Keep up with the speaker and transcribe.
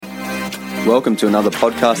Welcome to another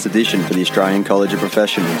podcast edition for the Australian College of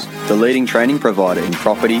Professionals, the leading training provider in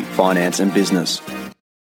property, finance and business.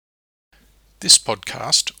 This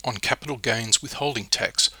podcast on capital gains withholding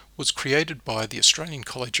tax was created by the Australian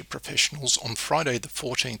College of Professionals on Friday the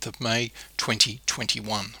 14th of May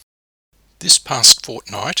 2021. This past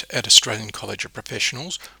fortnight at Australian College of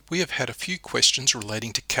Professionals, we have had a few questions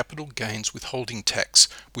relating to capital gains withholding tax,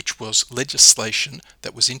 which was legislation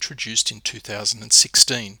that was introduced in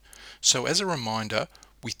 2016. So as a reminder,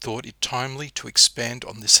 we thought it timely to expand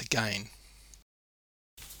on this again.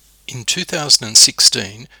 In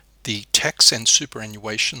 2016, the Tax and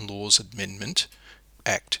Superannuation Laws Amendment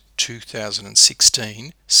Act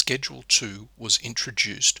 2016, Schedule 2 was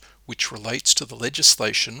introduced, which relates to the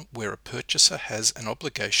legislation where a purchaser has an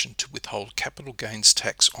obligation to withhold capital gains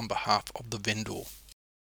tax on behalf of the vendor.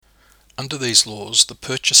 Under these laws, the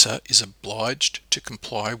purchaser is obliged to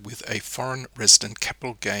comply with a foreign resident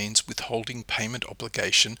capital gains withholding payment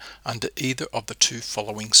obligation under either of the two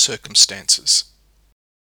following circumstances.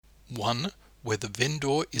 1. Where the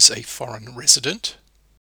vendor is a foreign resident.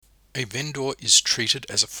 A vendor is treated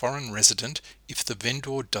as a foreign resident if the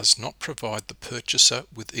vendor does not provide the purchaser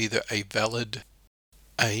with either a valid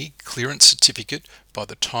A. clearance certificate by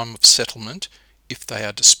the time of settlement if they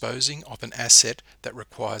are disposing of an asset that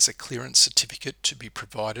requires a clearance certificate to be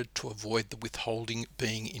provided to avoid the withholding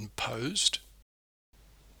being imposed.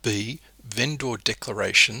 B. Vendor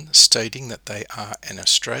declaration stating that they are an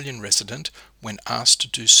Australian resident when asked to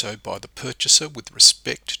do so by the purchaser with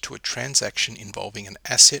respect to a transaction involving an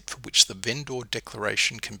asset for which the vendor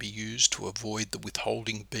declaration can be used to avoid the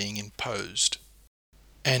withholding being imposed.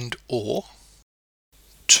 And or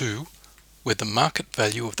 2. Where the market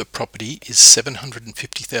value of the property is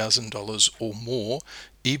 $750,000 or more,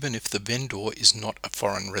 even if the vendor is not a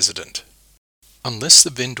foreign resident. Unless the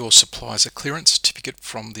vendor supplies a clearance certificate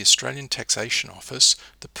from the Australian Taxation Office,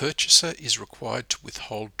 the purchaser is required to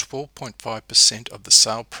withhold 12.5% of the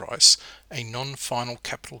sale price, a non-final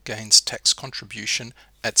capital gains tax contribution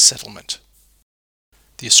at settlement.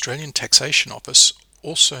 The Australian Taxation Office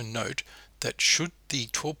also note that should the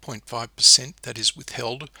 12.5% that is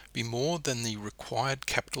withheld be more than the required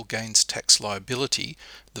capital gains tax liability,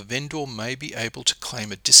 the vendor may be able to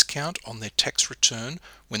claim a discount on their tax return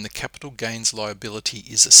when the capital gains liability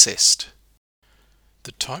is assessed.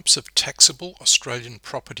 The types of taxable Australian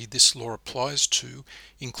property this law applies to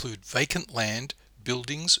include vacant land,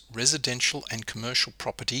 buildings, residential and commercial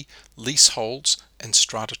property, leaseholds and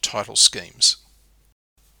strata title schemes.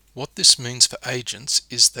 What this means for agents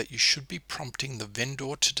is that you should be prompting the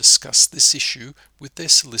vendor to discuss this issue with their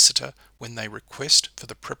solicitor when they request for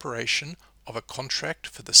the preparation of a contract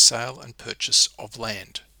for the sale and purchase of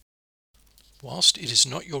land. Whilst it is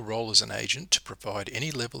not your role as an agent to provide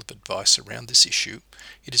any level of advice around this issue,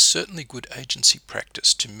 it is certainly good agency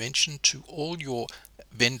practice to mention to all your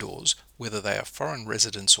vendors whether they are foreign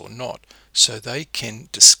residents or not, so they can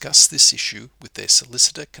discuss this issue with their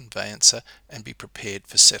solicitor conveyancer and be prepared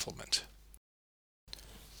for settlement.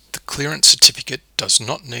 The clearance certificate does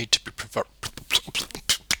not need to be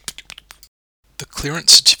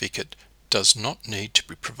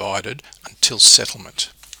provided until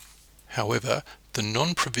settlement. However, the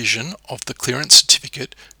non-provision of the clearance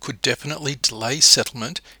certificate could definitely delay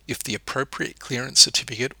settlement if the appropriate clearance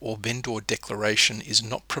certificate or vendor declaration is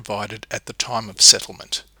not provided at the time of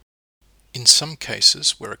settlement. In some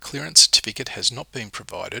cases where a clearance certificate has not been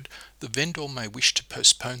provided, the vendor may wish to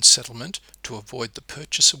postpone settlement to avoid the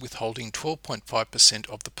purchaser withholding 12.5%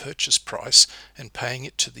 of the purchase price and paying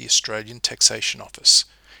it to the Australian Taxation Office.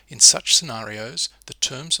 In such scenarios, the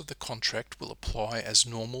terms of the contract will apply as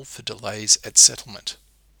normal for delays at settlement.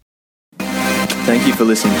 Thank you for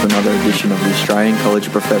listening to another edition of the Australian College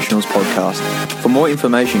of Professionals podcast. For more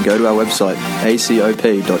information, go to our website acop.edu.au.